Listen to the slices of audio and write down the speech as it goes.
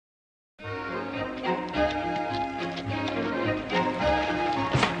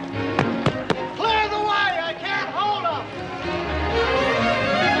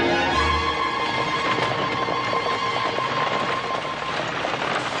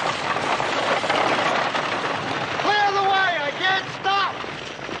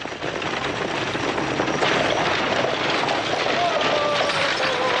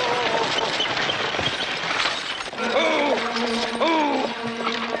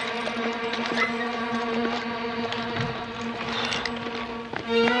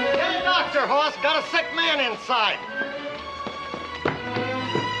boss. Got a sick man inside.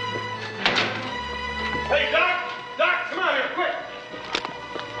 Hey, Doc! Doc, come out here, quick!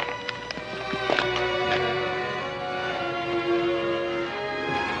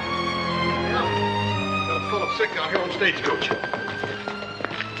 Yeah. Got a fellow sick out here on Stagecoach.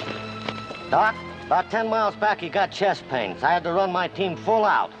 Doc, about 10 miles back, he got chest pains. I had to run my team full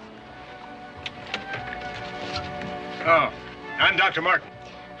out. Oh, I'm Dr. Martin.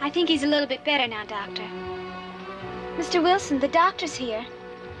 I think he's a little bit better now, Doctor. Mr. Wilson, the doctor's here.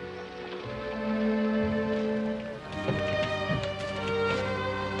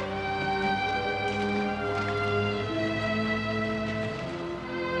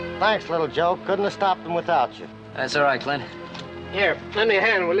 Thanks, little Joe. Couldn't have stopped him without you. That's all right, Clint. Here, lend me a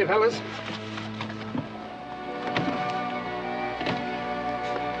hand, will you, fellas?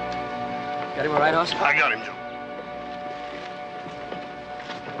 Got him all right, Hoss? I got him, Joe.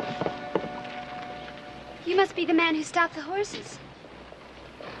 You must be the man who stopped the horses.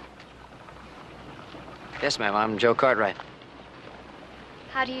 Yes, ma'am. I'm Joe Cartwright.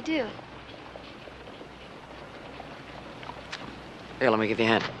 How do you do? Here, let me give you a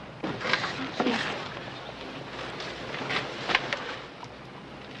hand. Thank you.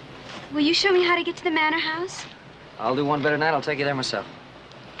 Will you show me how to get to the manor house? I'll do one better than that. I'll take you there myself.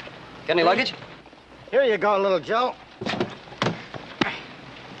 Got any luggage? Here you go, little Joe.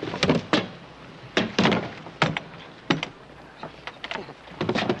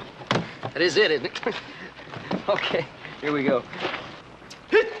 That is it, isn't it? Okay, here we go.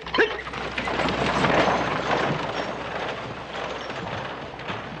 You're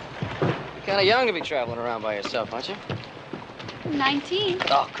kind of young to be traveling around by yourself, aren't you? I'm 19.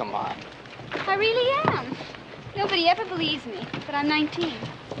 Oh, come on. I really am. Nobody ever believes me, but I'm 19.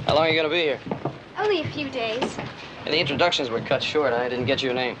 How long are you going to be here? Only a few days. And the introductions were cut short. I didn't get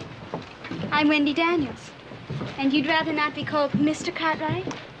your name. I'm Wendy Daniels. And you'd rather not be called Mr. Cartwright?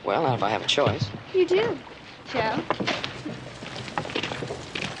 Well, not if I have a choice. You do, Joe.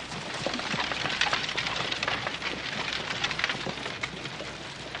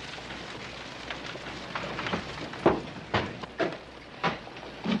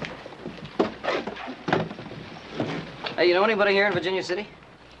 Hey, you know anybody here in Virginia City?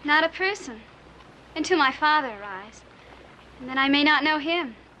 Not a person. Until my father arrives. And then I may not know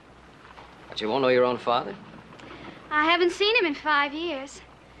him. But you won't know your own father? I haven't seen him in 5 years.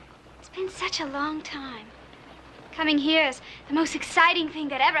 It's been such a long time. Coming here is the most exciting thing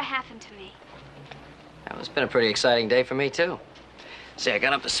that ever happened to me. Well, it's been a pretty exciting day for me, too. See, I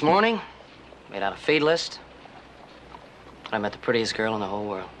got up this morning, made out a feed list, and I met the prettiest girl in the whole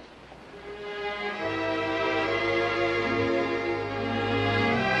world.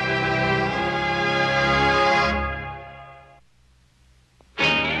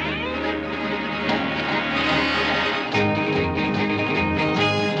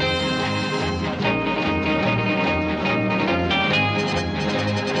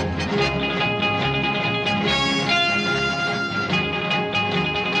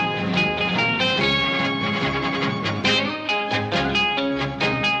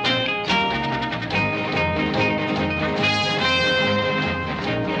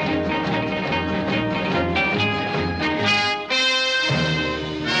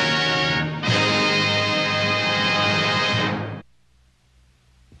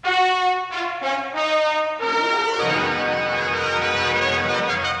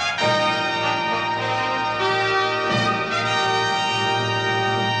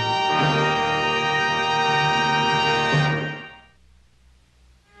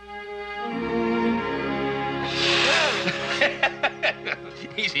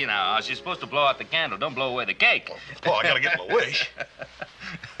 Easy now, Hoss. You're supposed to blow out the candle. Don't blow away the cake. Oh, I gotta get my wish.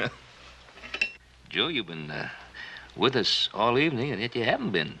 Joe, you've been with us all evening, and yet you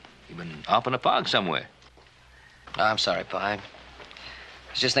haven't been. You've been off in a fog somewhere. Oh, I'm sorry, Pa. I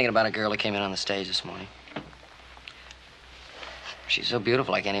was just thinking about a girl who came in on the stage this morning. She's so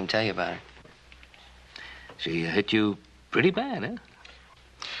beautiful, I can't even tell you about her. She hit you pretty bad, huh?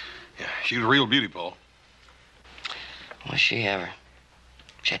 Yeah, she's a real beauty, Paul. Was she ever?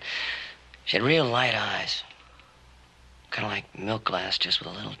 She had real light eyes. Kind of like milk glass, just with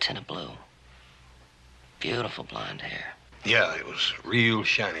a little tint of blue. Beautiful blonde hair. Yeah, it was real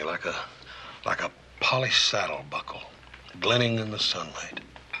shiny, like a polished saddle buckle, glinting in the sunlight.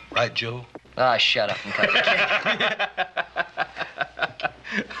 Right, Joe? Ah, shut up and cut the cake.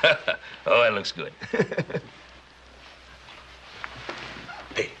 Oh, that looks good.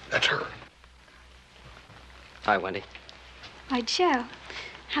 Hey, that's her. Hi, Wendy. Why, Joe,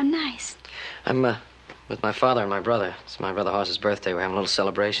 how nice. I'm with my father and my brother. It's my brother Hoss's birthday. We're having a little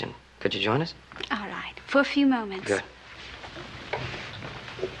celebration. Could you join us? All right, for a few moments. Good.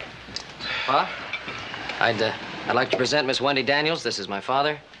 Pa, I'd like to present Miss Wendy Daniels. This is my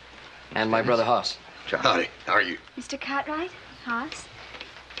father and my brother Hoss. Howdy. How are you? Mr. Cartwright, Hoss,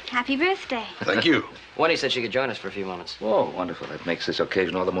 happy birthday. Thank you. Wendy said she could join us for a few moments. Oh, wonderful. That makes this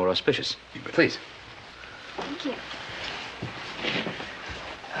occasion all the more auspicious. Please. Thank you.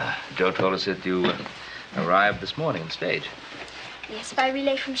 Joe told us that you arrived this morning on stage. Yes, by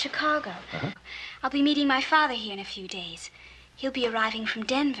relay from Chicago. I'll be meeting my father here in a few days. He'll be arriving from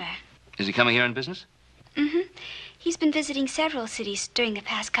Denver. Is he coming here on business? Mm-hmm. He's been visiting several cities during the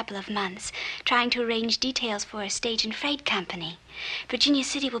past couple of months, trying to arrange details for a stage and freight company. Virginia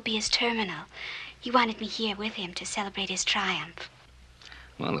City will be his terminal. He wanted me here with him to celebrate his triumph.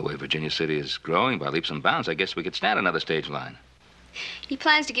 Well, the way Virginia City is growing by leaps and bounds, I guess we could stand another stage line. He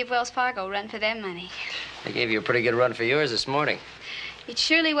plans to give Wells Fargo a run for their money. They gave you a pretty good run for yours this morning. It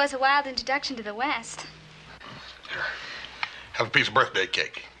surely was a wild introduction to the West. Have a piece of birthday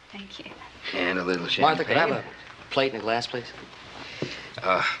cake. Thank you. And a little champagne. Martha, could I have a plate and a glass, please?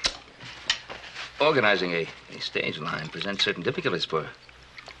 Organizing a stage line presents certain difficulties for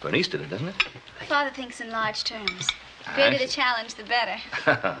an Easterner, doesn't it? Father thinks in large terms. The greater the challenge, the better.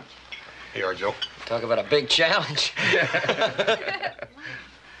 Here you are, Joe. Talk about a big challenge.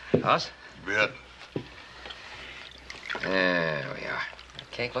 Hoss? Bet. There we are.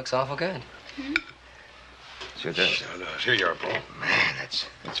 Cake looks awful good. Sure does. Here you are, Paul. Man, that's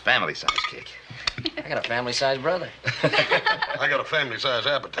family-sized cake. I got a family-sized brother. I got a family-sized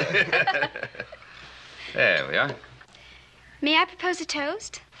appetite. There we are. May I propose a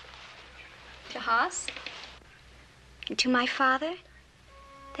toast? To Hoss? And to my father?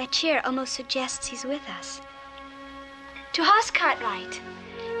 That chair almost suggests he's with us. To Hoss Cartwright.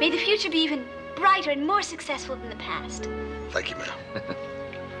 May the future be even brighter and more successful than the past. Thank you, ma'am.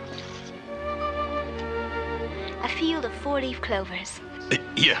 A field of four-leaf clovers.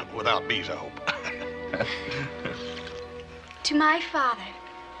 Yeah, without bees, I hope. To my father,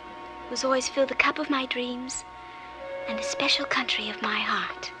 who's always filled the cup of my dreams and the special country of my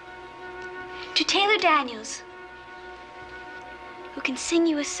heart. To Taylor Daniels, who can sing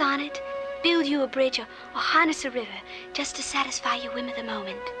you a sonnet, build you a bridge, or harness a river just to satisfy your whim of the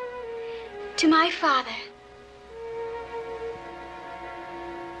moment. To my father,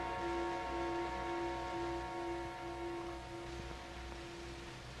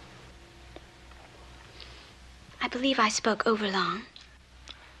 I believe I spoke overlong.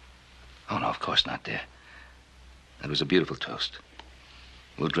 Oh, no, of course not, dear. That was a beautiful toast.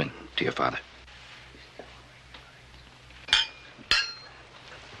 We'll drink to your father.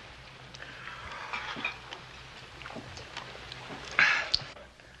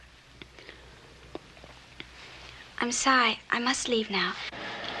 I'm sorry. I must leave now.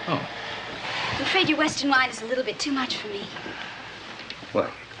 Oh. I'm afraid your Western wine is a little bit too much for me. Well,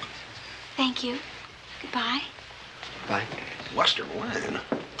 Thank you. Goodbye. Bye. Western wine.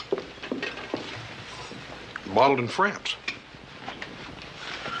 Bottled in France.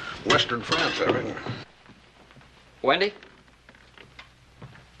 Western France, I reckon. Wendy?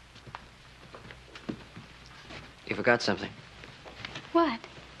 You forgot something. What?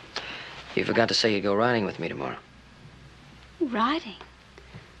 You forgot to say you'd go riding with me tomorrow. Riding?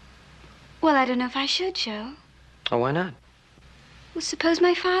 Well, I don't know if I should, Joe. Oh, why not? Well, suppose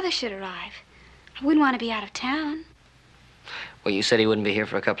my father should arrive. I wouldn't want to be out of town. Well, you said he wouldn't be here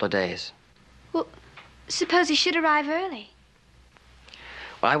for a couple of days. Well, suppose he should arrive early.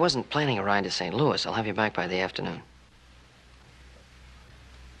 Well, I wasn't planning a ride to St. Louis. I'll have you back by the afternoon.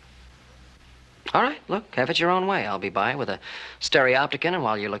 All right, look, have it your own way. I'll be by with a stereopticon, and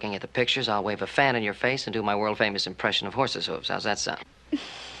while you're looking at the pictures, I'll wave a fan in your face and do my world-famous impression of horses' hooves. How's that sound?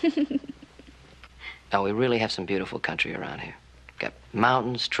 Oh, we really have some beautiful country around here. Got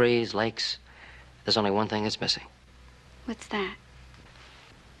mountains, trees, lakes. There's only one thing that's missing. What's that?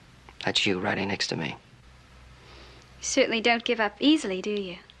 That's you riding next to me. You certainly don't give up easily, do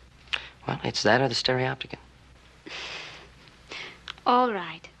you? Well, it's that or the stereopticon. All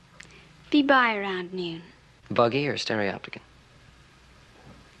right. Be by around noon. Buggy or stereopticon?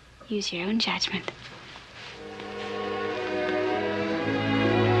 Use your own judgment.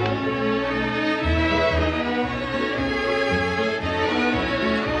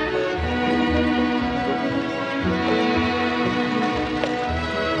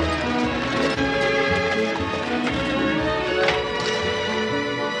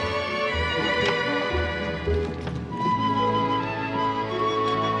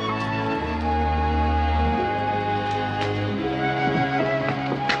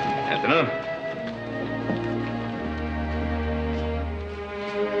 afternoon.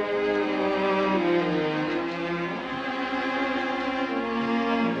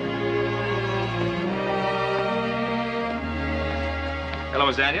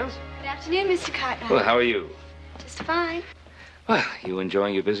 Miss Daniels. Good afternoon, Mr. Cartwright. Well, how are you? Just fine. Well, you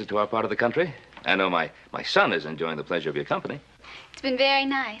enjoying your visit to our part of the country? I know my son is enjoying the pleasure of your company. It's been very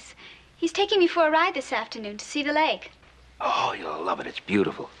nice. He's taking me for a ride this afternoon to see the lake. Oh, you'll love it. It's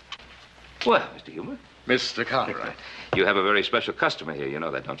beautiful. Well, Mr. Gilbert. Mr. Cartwright. You have a very special customer here. You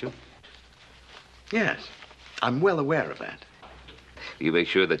know that, don't you? Yes, I'm well aware of that. You make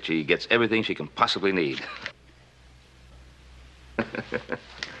sure that she gets everything she can possibly need.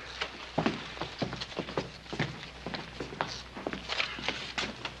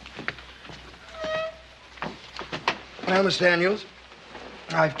 Well, Miss Daniels,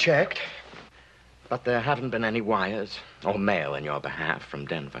 I've checked, but there haven't been any wires or mail in your behalf from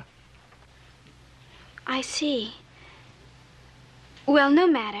Denver. I see. Well, no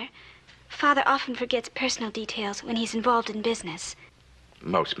matter. Father often forgets personal details when he's involved in business.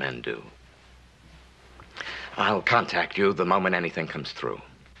 Most men do. I'll contact you the moment anything comes through.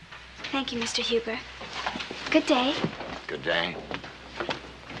 Thank you, Mr. Huber. Good day. Good day.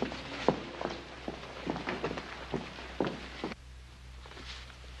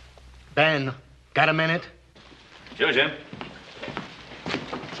 Ben, got a minute? Sure, Jim.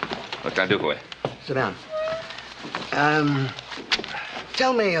 What can I do for you? Sit down.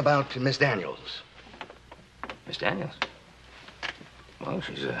 Tell me about Miss Daniels. Miss Daniels? Well,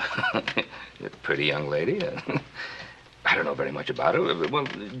 she's a pretty young lady. I don't know very much about her. Well,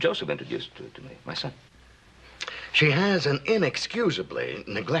 Joseph introduced her to me, my son. She has an inexcusably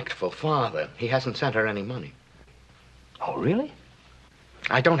neglectful father. He hasn't sent her any money. Oh, really?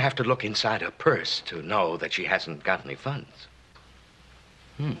 I don't have to look inside her purse to know that she hasn't got any funds.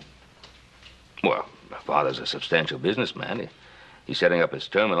 Well, my father's a substantial businessman. He's setting up his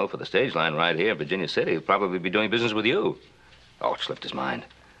terminal for the stage line right here in Virginia City. He'll probably be doing business with you. Oh, it slipped his mind.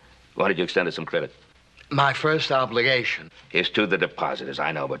 Why did you extend her some credit? My first obligation is to the depositors,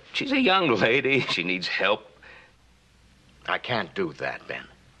 I know, but she's a young lady. She needs help. I can't do that, Ben.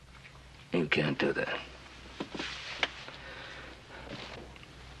 You can't do that.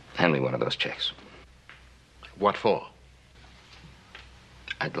 Hand me one of those checks. What for?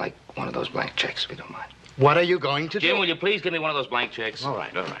 I'd like one of those blank checks, if you don't mind. What are you going to do? Jim, will you please give me one of those blank checks? All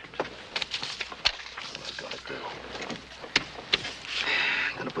right, all right. What's going to do?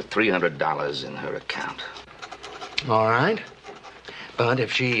 I'm going to put $300 in her account. All right. But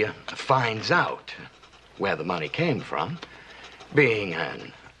if she finds out where the money came from, being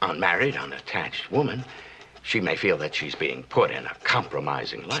an unmarried, unattached woman, she may feel that she's being put in a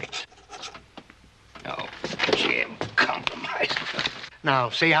compromising light. Oh, Jim, compromised.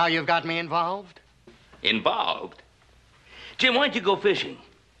 Now, see how you've got me involved? Involved? Jim, why don't you go fishing?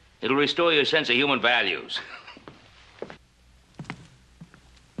 It'll restore your sense of human values.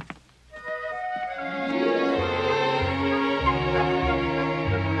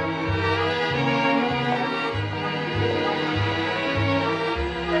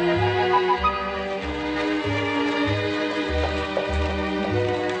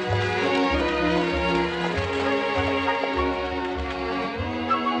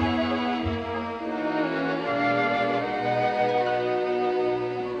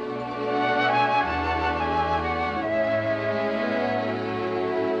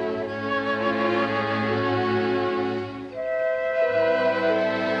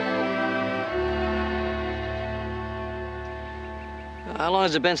 How long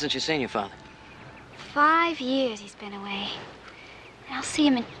has it been since you've seen your father? 5 years he's been away. And I'll see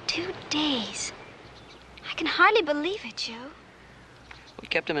him in 2 days. I can hardly believe it, Joe. What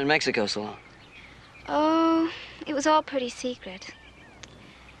kept him in Mexico so long? Oh, it was all pretty secret.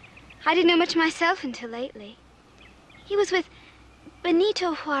 I didn't know much myself until lately. He was with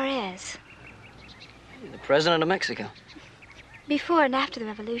Benito Juarez. The president of Mexico. Before and after the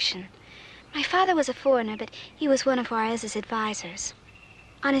revolution. My father was a foreigner, but he was one of Juarez's advisors.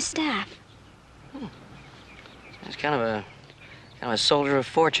 On his staff. He's kind of a soldier of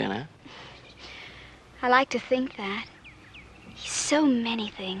fortune, huh? I like to think that. He's so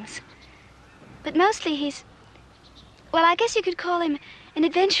many things. But mostly he's... Well, I guess you could call him an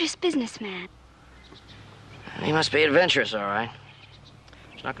adventurous businessman. He must be adventurous, all right.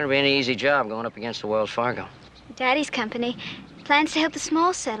 It's not going to be any easy job going up against the Wells Fargo. Daddy's company plans to help the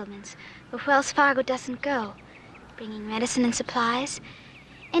small settlements where Wells Fargo doesn't go, bringing medicine and supplies.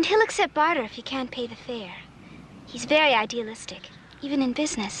 And he'll accept barter if you can't pay the fare. He's very idealistic, even in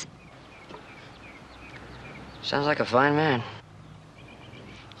business. Sounds like a fine man.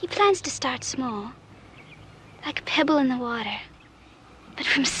 He plans to start small, like a pebble in the water, but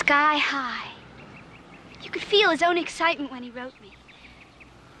from sky high. You could feel his own excitement when he wrote me.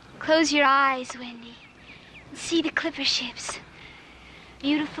 Close your eyes, Wendy, and see the clipper ships.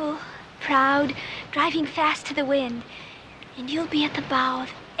 Beautiful, proud, driving fast to the wind. And you'll be at the bow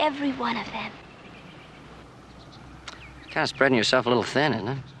of every one of them. Kind of spreading yourself a little thin, isn't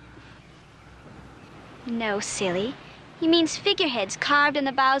it? No, silly. He means figureheads carved in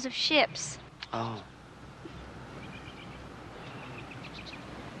the bows of ships. Oh.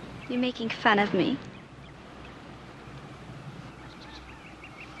 You're making fun of me.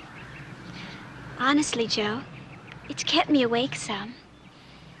 Honestly, Joe, it's kept me awake some.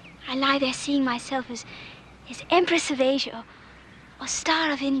 I lie there seeing myself as Empress of Asia or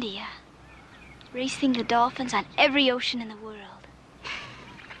Star of India, racing the dolphins on every ocean in the world.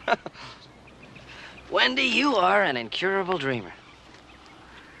 Wendy, you are an incurable dreamer.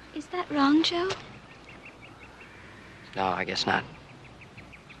 Is that wrong, Joe? No, I guess not.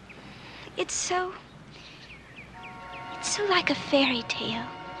 It's so like a fairy tale.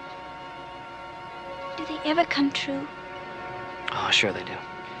 Do they ever come true? Oh, sure they do.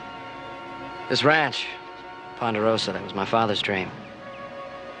 This ranch, Ponderosa, that was my father's dream.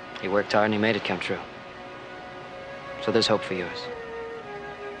 He worked hard and he made it come true. So there's hope for yours.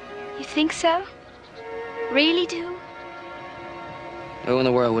 You think so? Really do? Who in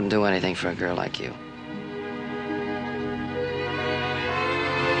the world wouldn't do anything for a girl like you?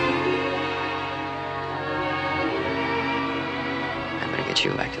 I better get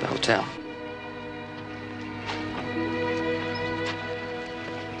you back to the hotel.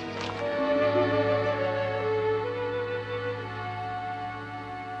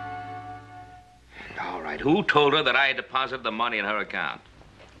 All right, who told her that I had deposited the money in her account?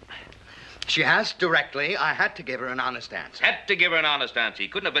 She asked directly. I had to give her an honest answer. Had to give her an honest answer. He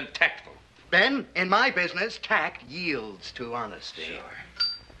couldn't have been tactful. Ben, in my business, tact yields to honesty. Sure.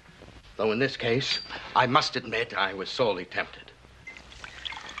 Though in this case, I must admit I was sorely tempted.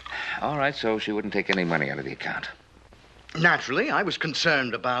 All right, so she wouldn't take any money out of the account. Naturally, I was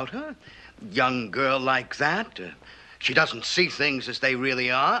concerned about her. Young girl like that. She doesn't see things as they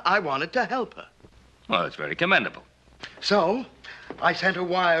really are. I wanted to help her. Well, it's very commendable. So, I sent a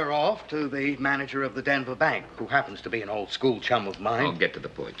wire off to the manager of the Denver bank, who happens to be an old school chum of mine. Oh, get to the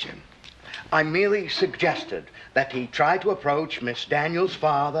point, Jim. I merely suggested that he try to approach Miss Daniels'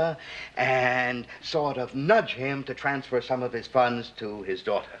 father and sort of nudge him to transfer some of his funds to his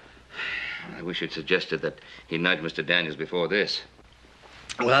daughter. I wish you'd suggested that he nudge Mr. Daniels before this.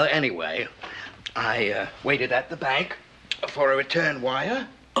 Well, anyway, I waited at the bank for a return wire.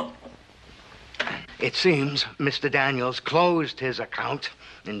 It seems Mr. Daniels closed his account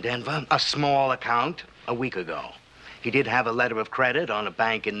in Denver, a small account, a week ago. He did have a letter of credit on a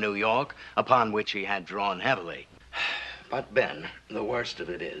bank in New York, upon which he had drawn heavily. But, Ben, the worst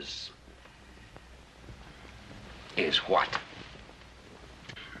of it is what?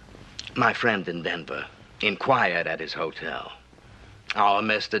 My friend in Denver inquired at his hotel. Our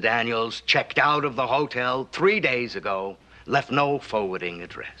Mr. Daniels checked out of the hotel 3 days ago, left no forwarding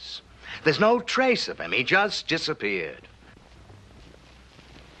address. There's no trace of him. He just disappeared.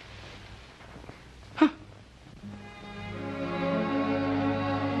 Huh.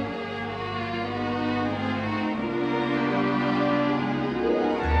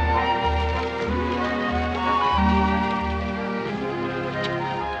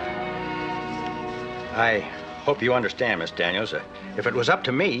 I hope you understand, Miss Daniels. If it was up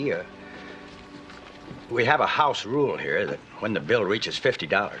to me, we have a house rule here that when the bill reaches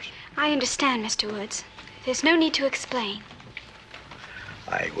 $50. I understand, Mr. Woods. There's no need to explain.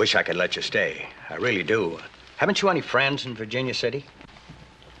 I wish I could let you stay. I really do. Haven't you any friends in Virginia City?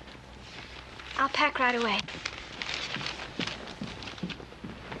 I'll pack right away.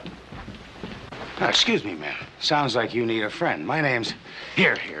 Now, excuse me, ma'am. Sounds like you need a friend. My name's...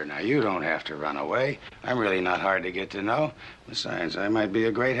 Here. Now, you don't have to run away. I'm really not hard to get to know. Besides, I might be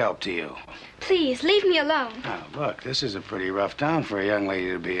a great help to you. Please, leave me alone. Now, look, this is a pretty rough town for a young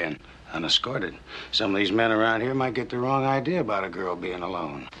lady to be in, unescorted. Some of these men around here might get the wrong idea about a girl being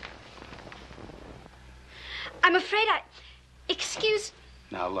alone. I'm afraid Excuse...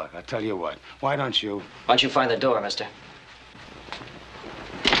 Now, look, I'll tell you what. Why don't you find the door, mister?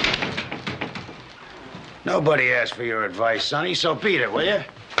 Nobody asked for your advice, Sonny, so beat it, will you?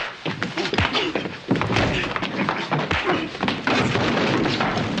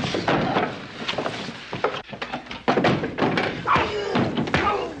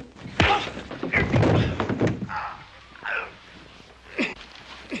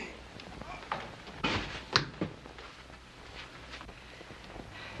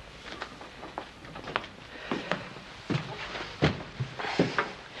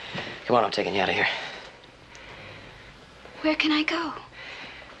 Come on, I'm taking you out of here. Where can I go?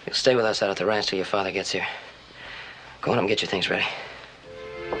 You'll stay with us out at the ranch till your father gets here. Go on up and get your things ready.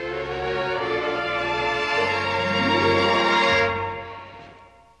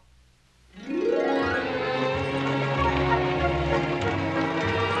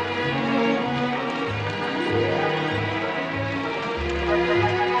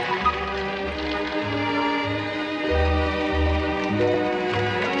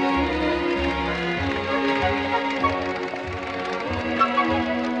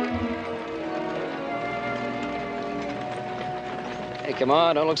 Hey, come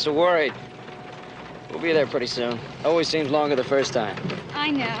on, don't look so worried. We'll be there pretty soon. Always seems longer the first time.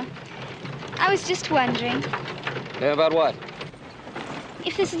 I know. I was just wondering Yeah, about what?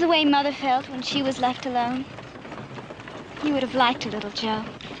 if this is the way Mother felt when she was left alone. You would have liked her, little Joe.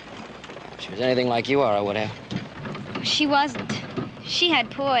 If she was anything like you are, I would have. She wasn't. She had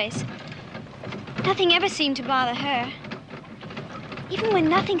poise. Nothing ever seemed to bother her. Even when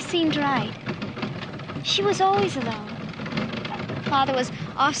nothing seemed right, she was always alone. Father was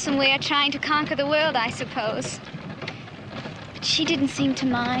off somewhere trying to conquer the world, I suppose. But she didn't seem to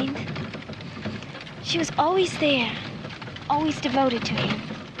mind. She was always there, always devoted to him.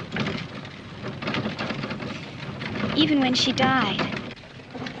 Even when she died.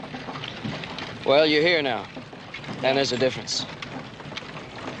 Well, you're here now. And there's a difference.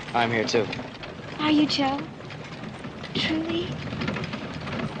 I'm here, too. Are you, Joe? Truly?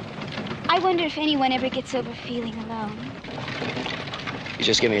 I wonder if anyone ever gets over feeling alone. You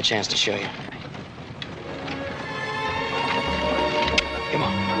just give me a chance to show you. Come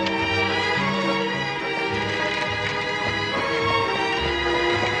on.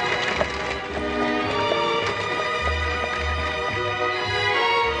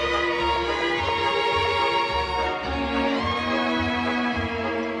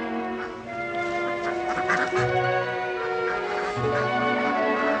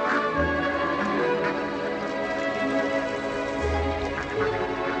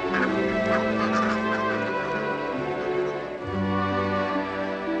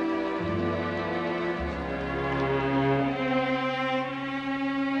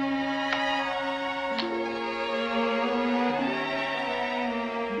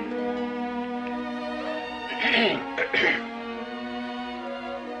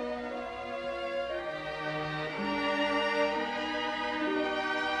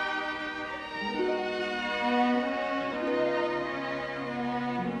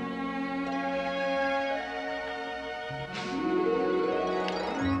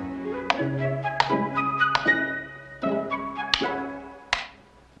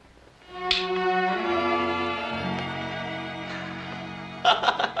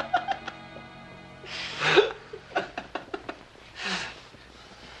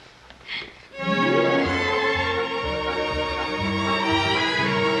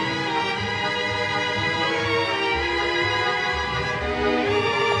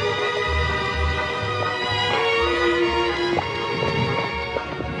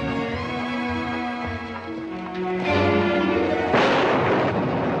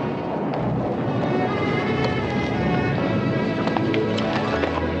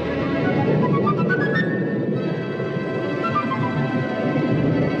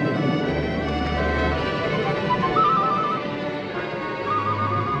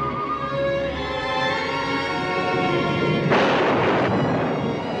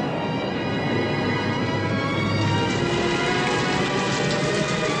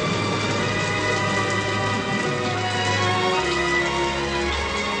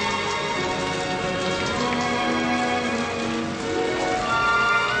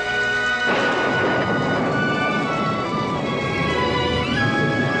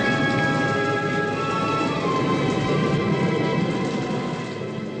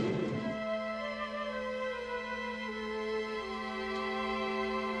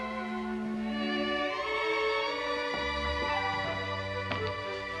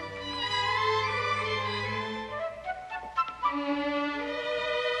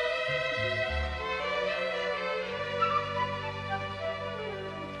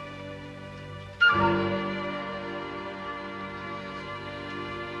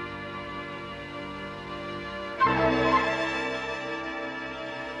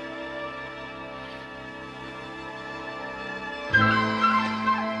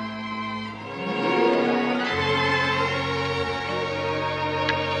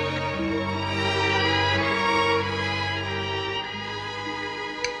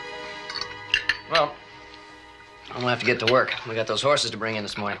 Well, I'm gonna have to get to work. We got those horses to bring in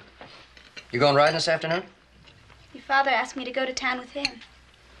this morning. You going riding this afternoon? Your father asked me to go to town with him.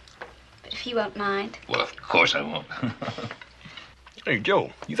 But if you won't mind. Well, of course I won't. Hey,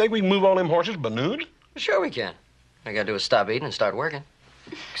 Joe, you think we can move all them horses by noon? Sure we can. All I gotta do is stop eating and start working.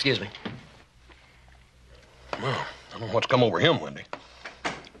 Excuse me. Well, I don't know what's come over him, Wendy.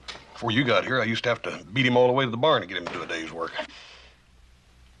 Before you got here, I used to have to beat him all the way to the barn to get him to do a day's work.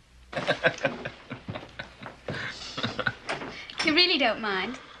 You really don't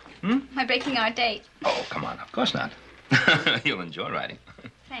mind? My breaking our date. Oh, come on. Of course not. You'll enjoy riding.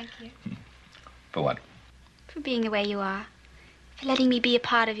 Thank you. For what? For being the way you are. For letting me be a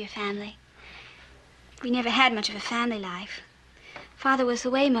part of your family. We never had much of a family life. Father was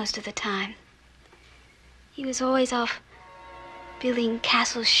away most of the time. He was always off building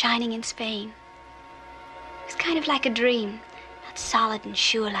castles shining in Spain. It was kind of like a dream, not solid and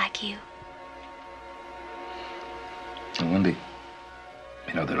sure like you. Wendy,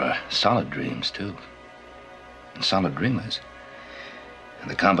 you know, there are solid dreams, too. And solid dreamers. And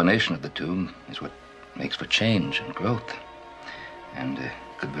the combination of the two is what makes for change and growth. And it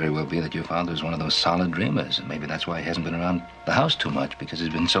could very well be that your father is one of those solid dreamers. And maybe that's why he hasn't been around the house too much, because he's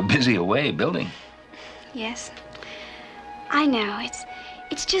been so busy away building. Yes, I know.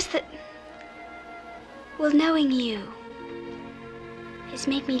 It's just that, well, knowing you has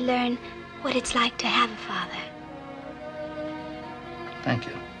made me learn what it's like to have a father. Thank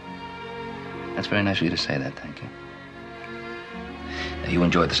you. That's very nice of you to say that, thank you. Now, you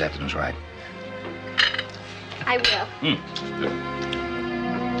enjoyed this afternoon's ride. I will. Good.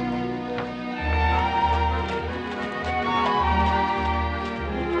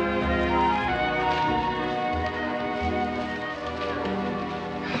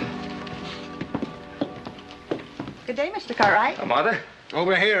 Good day, Mr. Cartwright. Oh, Mother.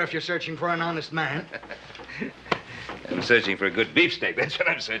 Over here if you're searching for an honest man. I'm searching for a good beefsteak. That's what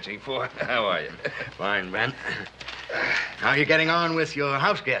I'm searching for. How are you? Fine, Ben. How are you getting on with your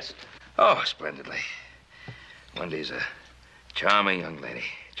house guest? Oh, splendidly. Wendy's a charming young lady.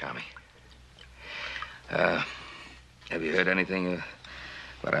 Charming. Have you heard anything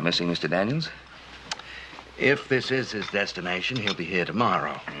about our missing Mr. Daniels? If this is his destination, he'll be here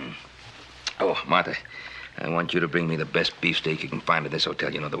tomorrow. Oh, Martha, I want you to bring me the best beefsteak you can find at this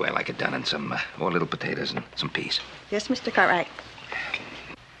hotel. You know the way I like it done, and some little potatoes and some peas. Yes, Mr. Cartwright.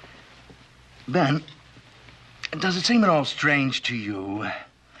 Ben, does it seem at all strange to you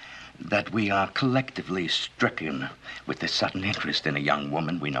that we are collectively stricken with this sudden interest in a young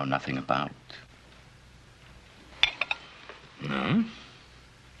woman we know nothing about? No.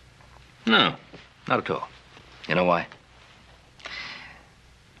 No, not at all. You know why?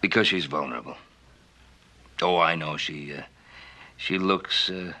 Because she's vulnerable. Oh, I know she looks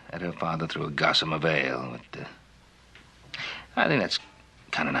at her father through a gossamer veil, but I think that's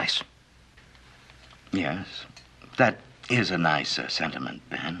kind of nice. Yes, that is a nice sentiment,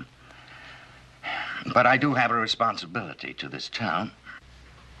 Ben. But I do have a responsibility to this town.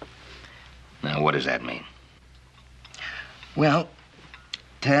 Now, what does that mean? Well,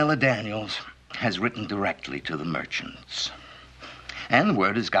 Taylor Daniels has written directly to the merchants. And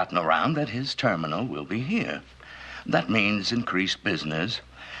word has gotten around that his terminal will be here. That means increased business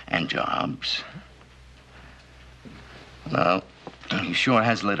and jobs. Well, he sure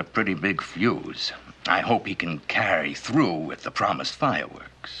has lit a pretty big fuse. I hope he can carry through with the promised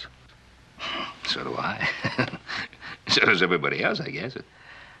fireworks. So do I. So does everybody else, I guess.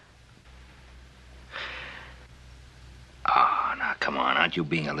 Oh, now, come on. Aren't you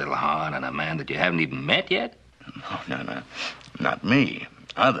being a little hard on a man that you haven't even met yet? No. Not me.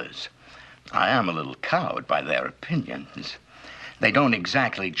 Others. I am a little cowed by their opinions. They don't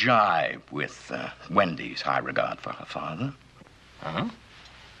exactly jive with Wendy's high regard for her father. Uh-huh.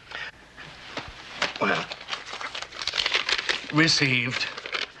 Well, received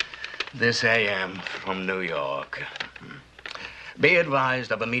this AM from New York. Be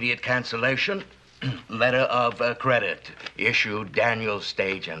advised of immediate cancellation. Letter of credit issued Daniels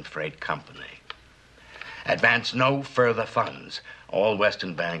Stage and Freight Company. Advance no further funds. All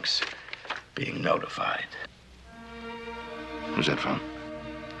Western banks being notified. Who's that from?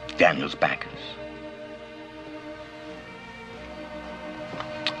 Daniels backers.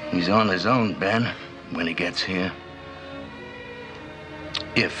 He's on his own, Ben, when he gets here.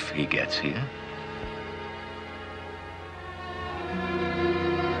 If he gets here.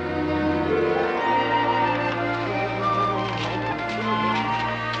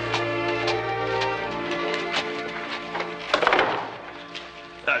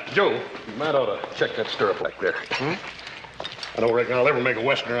 Joe, you might ought to check that stirrup back there. I don't reckon I'll ever make a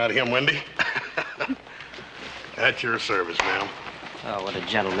Westerner out of him, Wendy. At your service, ma'am. Oh, what a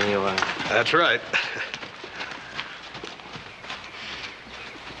gentleman you are. That's right.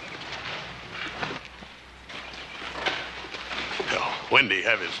 Well, Wendy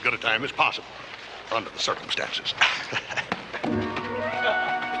have as good a time as possible, under the circumstances.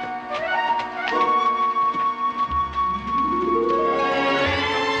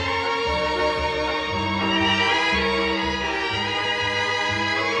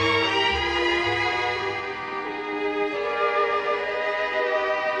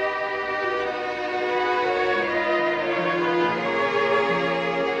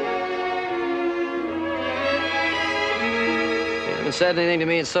 Said anything to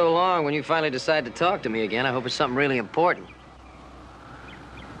me in so long. When you finally decide to talk to me again, I hope it's something really important.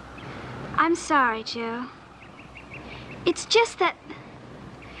 I'm sorry, Joe. It's just that...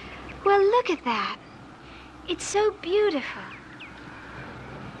 Well, look at that. It's so beautiful.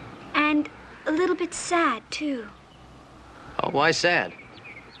 And a little bit sad, too. Oh, why sad?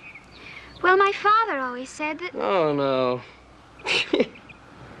 Well, my father always said that... Oh, no.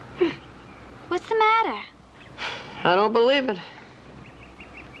 What's the matter? I don't believe it.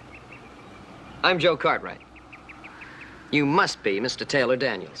 I'm Joe Cartwright. You must be Mr. Taylor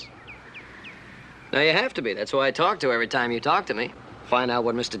Daniels. Now, you have to be. That's who I talk to every time you talk to me. Find out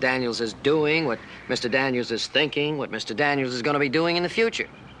what Mr. Daniels is doing, what Mr. Daniels is thinking, what Mr. Daniels is going to be doing in the future.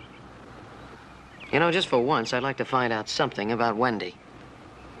 You know, just for once, I'd like to find out something about Wendy.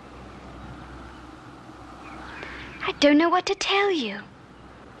 I don't know what to tell you.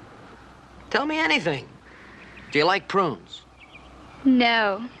 Tell me anything. Do you like prunes?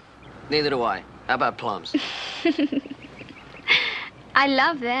 No. Neither do I. How about plums? I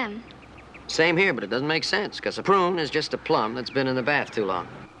love them. Same here, but it doesn't make sense, because a prune is just a plum that's been in the bath too long.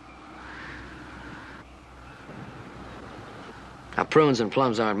 Now, prunes and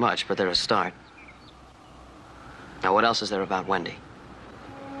plums aren't much, but they're a start. Now, what else is there about Wendy?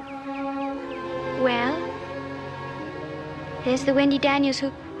 Well, there's the Wendy Daniels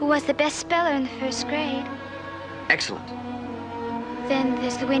who was the best speller in the first grade. Excellent. Then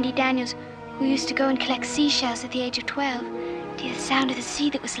there's the Wendy Daniels who used to go and collect seashells at the age of 12 to hear the sound of the sea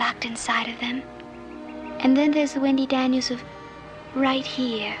that was locked inside of them. And then there's the Wendy Daniels of right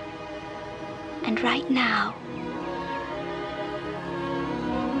here and right now.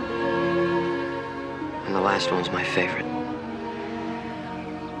 And the last one's my favorite.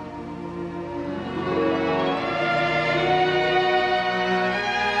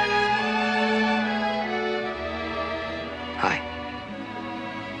 Hi.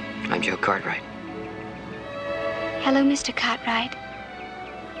 I'm Joe Cartwright. Hello, Mr. Cartwright.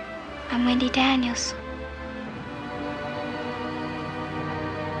 I'm Wendy Daniels.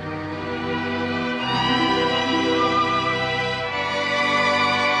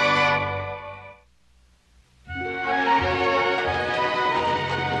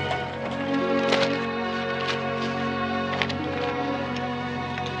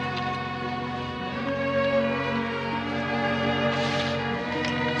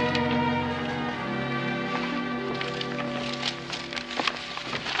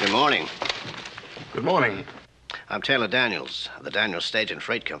 Good morning. Good morning. I'm Taylor Daniels, of the Daniels Stage and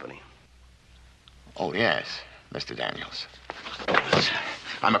Freight Company. Oh, yes, Mr. Daniels.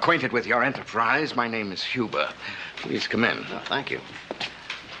 I'm acquainted with your enterprise. My name is Huber. Please come in. Oh, thank you.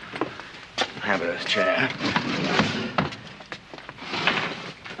 Have a chair.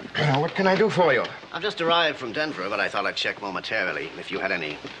 Now, what can I do for you? I've just arrived from Denver, but I thought I'd check momentarily if you had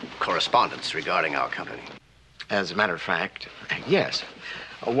any correspondence regarding our company. As a matter of fact, yes.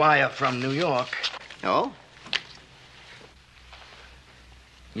 A wire from New York. Oh?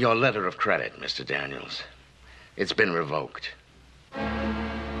 Your letter of credit, Mr. Daniels. It's been revoked.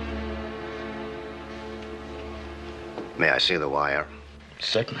 May I see the wire?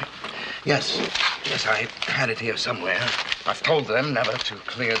 Certainly. Yes. Yes, I had it here somewhere. I've told them never to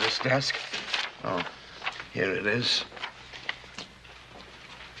clear this desk. Oh, here it is.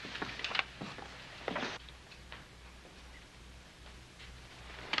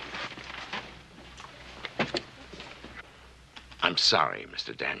 I'm sorry,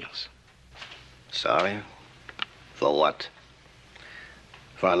 Mr. Daniels. Sorry? For what?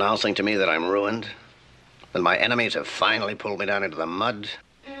 For announcing to me that I'm ruined? That my enemies have finally pulled me down into the mud?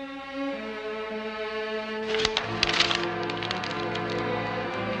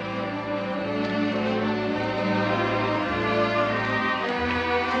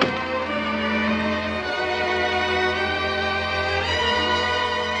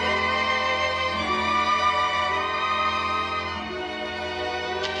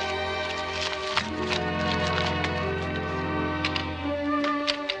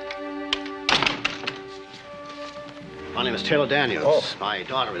 My name is Taylor Daniels. Oh. My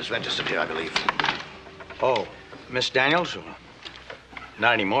daughter is registered here, I believe. Oh, Miss Daniels?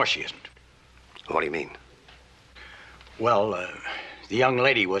 Not anymore, she isn't. What do you mean? Well, the young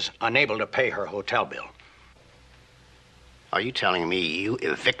lady was unable to pay her hotel bill. Are you telling me you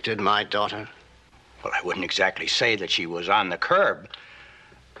evicted my daughter? Well, I wouldn't exactly say that she was on the curb.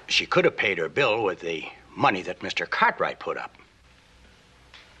 She could have paid her bill with the money that Mr. Cartwright put up.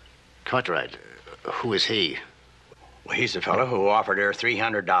 Cartwright? Who is he? Well, he's the fellow who offered her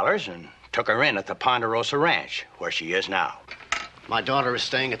 $300 and took her in at the Ponderosa Ranch, where she is now. My daughter is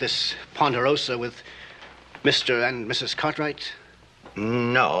staying at this Ponderosa with Mr. and Mrs. Cartwright?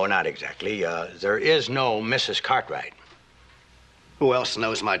 No, not exactly. There is no Mrs. Cartwright. Who else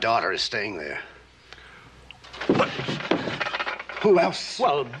knows my daughter is staying there? Who else?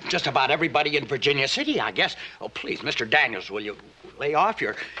 Well, just about everybody in Virginia City, I guess. Oh, please, Mr. Daniels, will you lay off?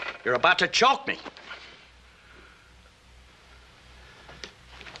 You're about to choke me.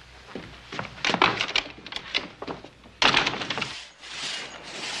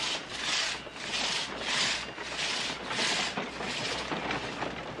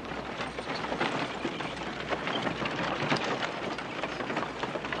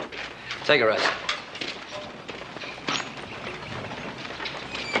 Take a rest.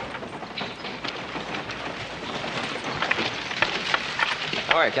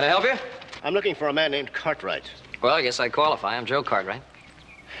 All right, can I help you? I'm looking for a man named Cartwright. Well, I guess I qualify. I'm Joe Cartwright.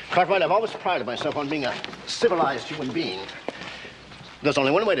 Cartwright, I've always prided myself on being a civilized human being. There's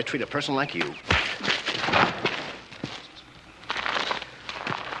only one way to treat a person like you.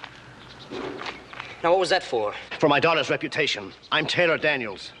 Now, what was that for? For my daughter's reputation. I'm Taylor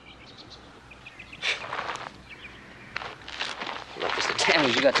Daniels. Look, Mr.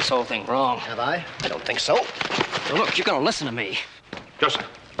 Daniels, you got this whole thing wrong. Have I? I don't think so. Now, look, you're gonna listen to me. Joseph!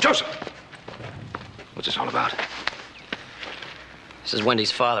 Joseph! What's this all about? This is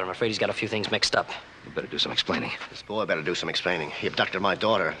Wendy's father. I'm afraid he's got a few things mixed up. You better do some explaining. This boy better do some explaining. He abducted my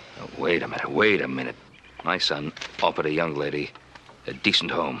daughter. Oh, wait a minute. My son offered a young lady a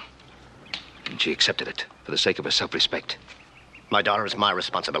decent home. And she accepted it for the sake of her self-respect. My daughter is my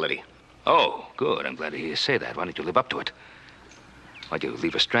responsibility. Oh, good. I'm glad to hear you say that. Why don't you live up to it? Why'd you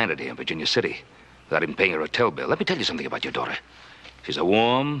leave her stranded here in Virginia City without even paying her hotel bill? Let me tell you something about your daughter. She's a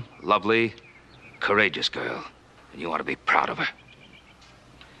warm, lovely, courageous girl, and you ought to be proud of her.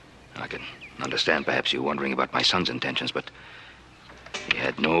 I can understand perhaps you wondering about my son's intentions, but he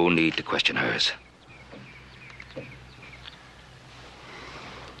had no need to question hers.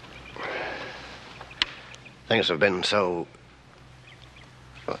 Things have been so...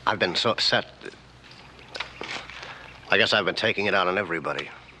 I've been so upset. I guess I've been taking it out on everybody.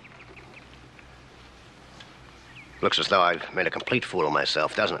 Looks as though I've made a complete fool of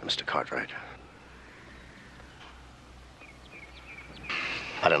myself, doesn't it, Mr. Cartwright?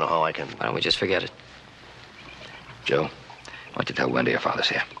 I don't know how I can... Why don't we just forget it? Joe, why don't you tell Wendy her father's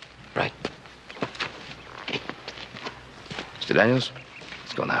here? Right. Mr. Daniels,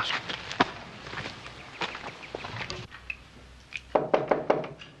 let's go in the house.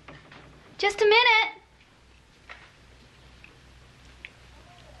 Just a minute.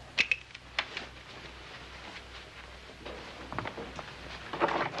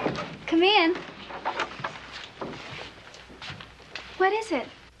 Come in. What is it?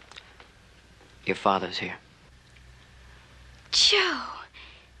 Your father's here. Joe,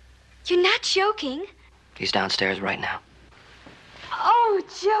 you're not joking. He's downstairs right now. Oh,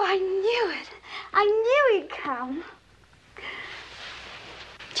 Joe, I knew it. I knew he'd come.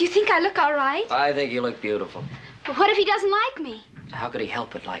 Do you think I look all right? I think you look beautiful. But what if he doesn't like me? How could he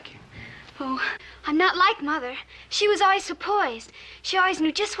help but like you? Oh, I'm not like Mother. She was always so poised. She always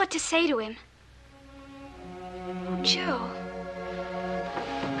knew just what to say to him. Oh, Joe.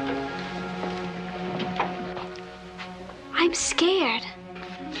 I'm scared.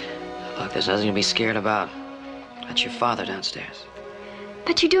 Look, there's nothing to be scared about. That's your father downstairs.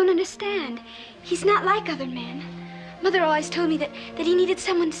 But you don't understand. He's not like other men. Mother always told me that he needed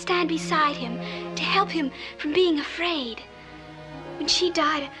someone to stand beside him, to help him from being afraid. When she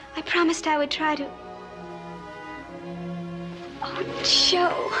died, I promised I would try to... Oh,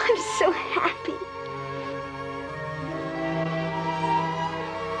 Joe, I'm so happy.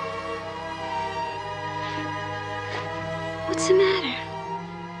 What's the matter?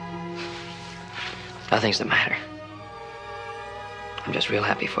 Nothing's the matter. I'm just real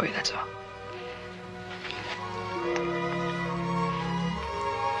happy for you, that's all.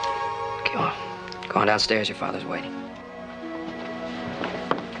 Go on. Go on downstairs. Your father's waiting.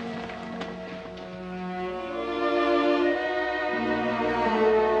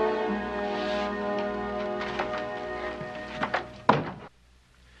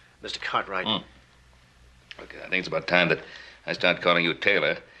 Mr. Cartwright. Okay, I think it's about time that I start calling you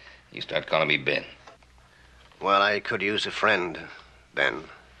Taylor. You start calling me Ben. Well, I could use a friend, Ben.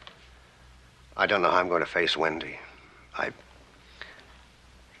 I don't know how I'm going to face Wendy.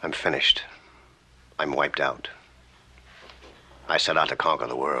 I'm finished. I'm wiped out. I set out to conquer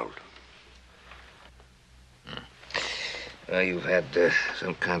the world. Well, you've had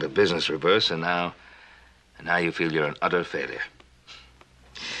some kind of business reverse, and now you feel you're an utter failure.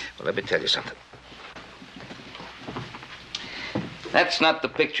 Well, let me tell you something. That's not the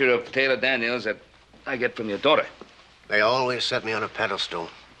picture of Taylor Daniels that I get from your daughter. They always set me on a pedestal.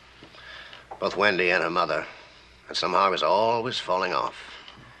 Both Wendy and her mother. And somehow I was always falling off.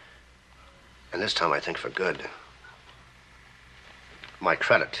 And this time I think for good. My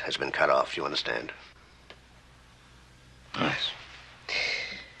credit has been cut off, you understand? Yes.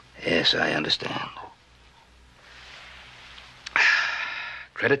 Yes, I understand.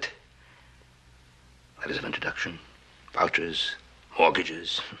 Credit, letters of introduction, vouchers,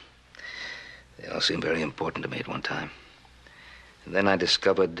 mortgages. They all seemed very important to me at one time. And then I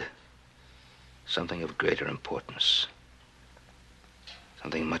discovered something of greater importance.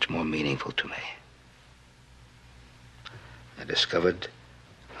 Something much more meaningful to me. I discovered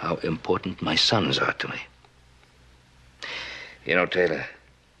how important my sons are to me. You know, Taylor,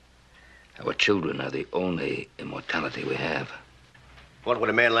 our children are the only immortality we have. What would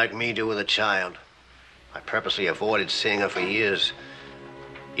a man like me do with a child? I purposely avoided seeing her for years.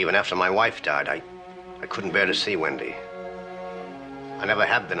 Even after my wife died, I couldn't bear to see Wendy. I never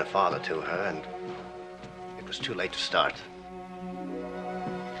have been a father to her, and it was too late to start.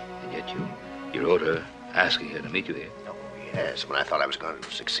 And yet you wrote her asking her to meet you here. Oh, yes, when I thought I was going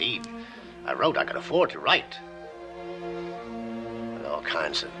to succeed. I wrote I could afford to write. With all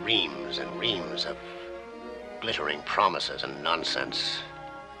kinds of reams and reams of glittering promises and nonsense.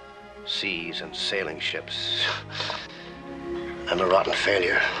 Seas and sailing ships. I'm a rotten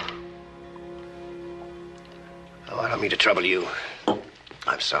failure. Oh, I don't mean to trouble you.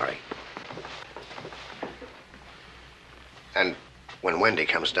 I'm sorry. And when Wendy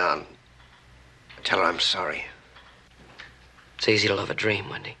comes down, tell her I'm sorry. It's easy to love a dream,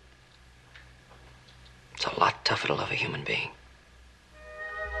 Wendy. It's a lot tougher to love a human being.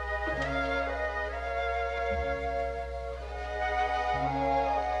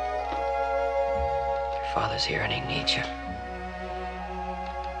 Your father's here and he needs you.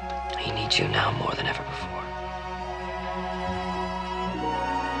 He needs you now more than ever before.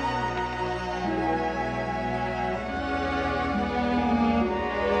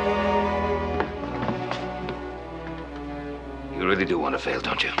 You really do want to fail,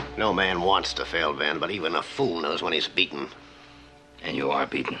 don't you? No man wants to fail, Van, but even a fool knows when he's beaten. And you are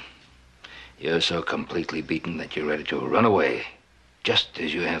beaten. You're so completely beaten that you're ready to run away, just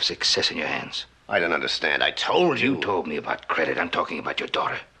as you have success in your hands. I don't understand. I told you. You told me about credit. I'm talking about your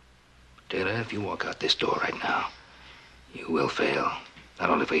daughter. Taylor, if you walk out this door right now, you will fail. Not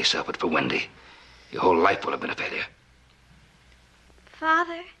only for yourself, but for Wendy. Your whole life will have been a failure.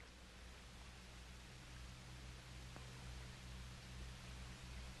 Father?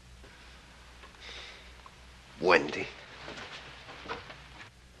 Wendy.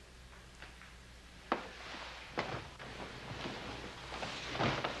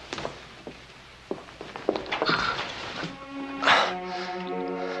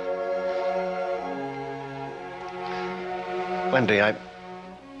 Wendy, I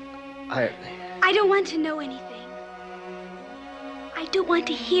don't want to know anything. I don't want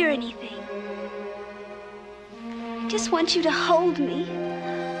to hear anything. I just want you to hold me.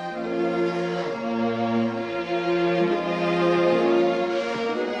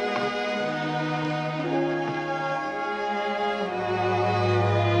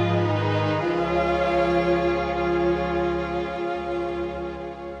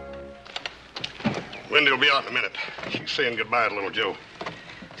 Wendy will be out in a minute. She's saying goodbye to little Joe.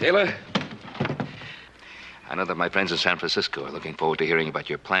 Taylor, I know that my friends in San Francisco are looking forward to hearing about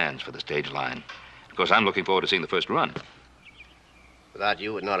your plans for the stage line. Of course, I'm looking forward to seeing the first run. Without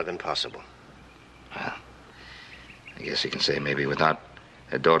you, it would not have been possible. Well, I guess you can say maybe without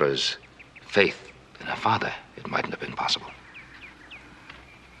her daughter's faith in her father, it mightn't have been possible.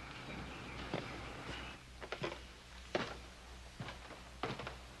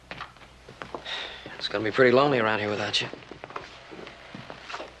 It's gonna be pretty lonely around here without you.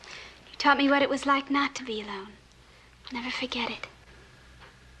 You taught me what it was like not to be alone. I'll never forget it.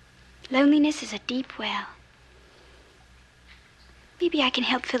 Loneliness is a deep well. Maybe I can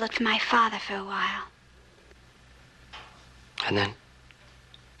help fill it for my father for a while. And then?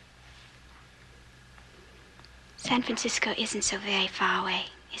 San Francisco isn't so very far away,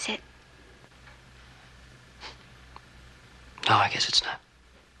 is it? No, I guess it's not.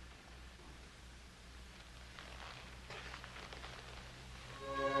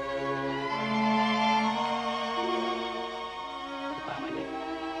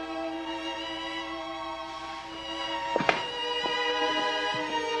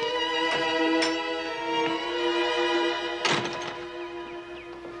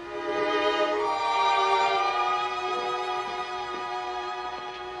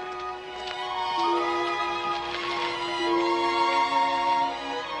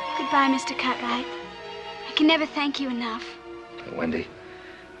 Goodbye, Mr. Cartwright. I can never thank you enough. Wendy,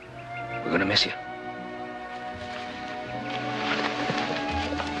 we're going to miss you.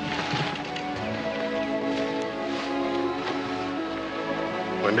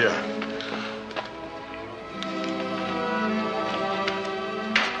 Buen dia.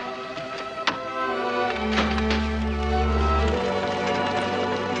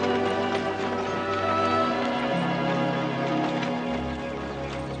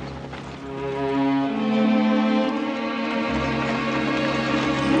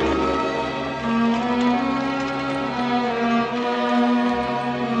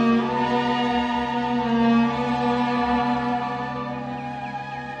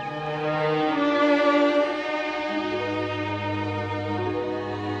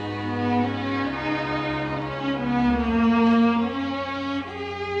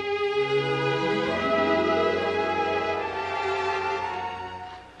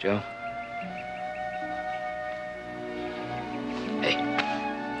 Joe? Hey.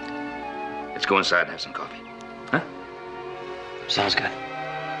 Let's go inside and have some coffee. Huh? Sounds good.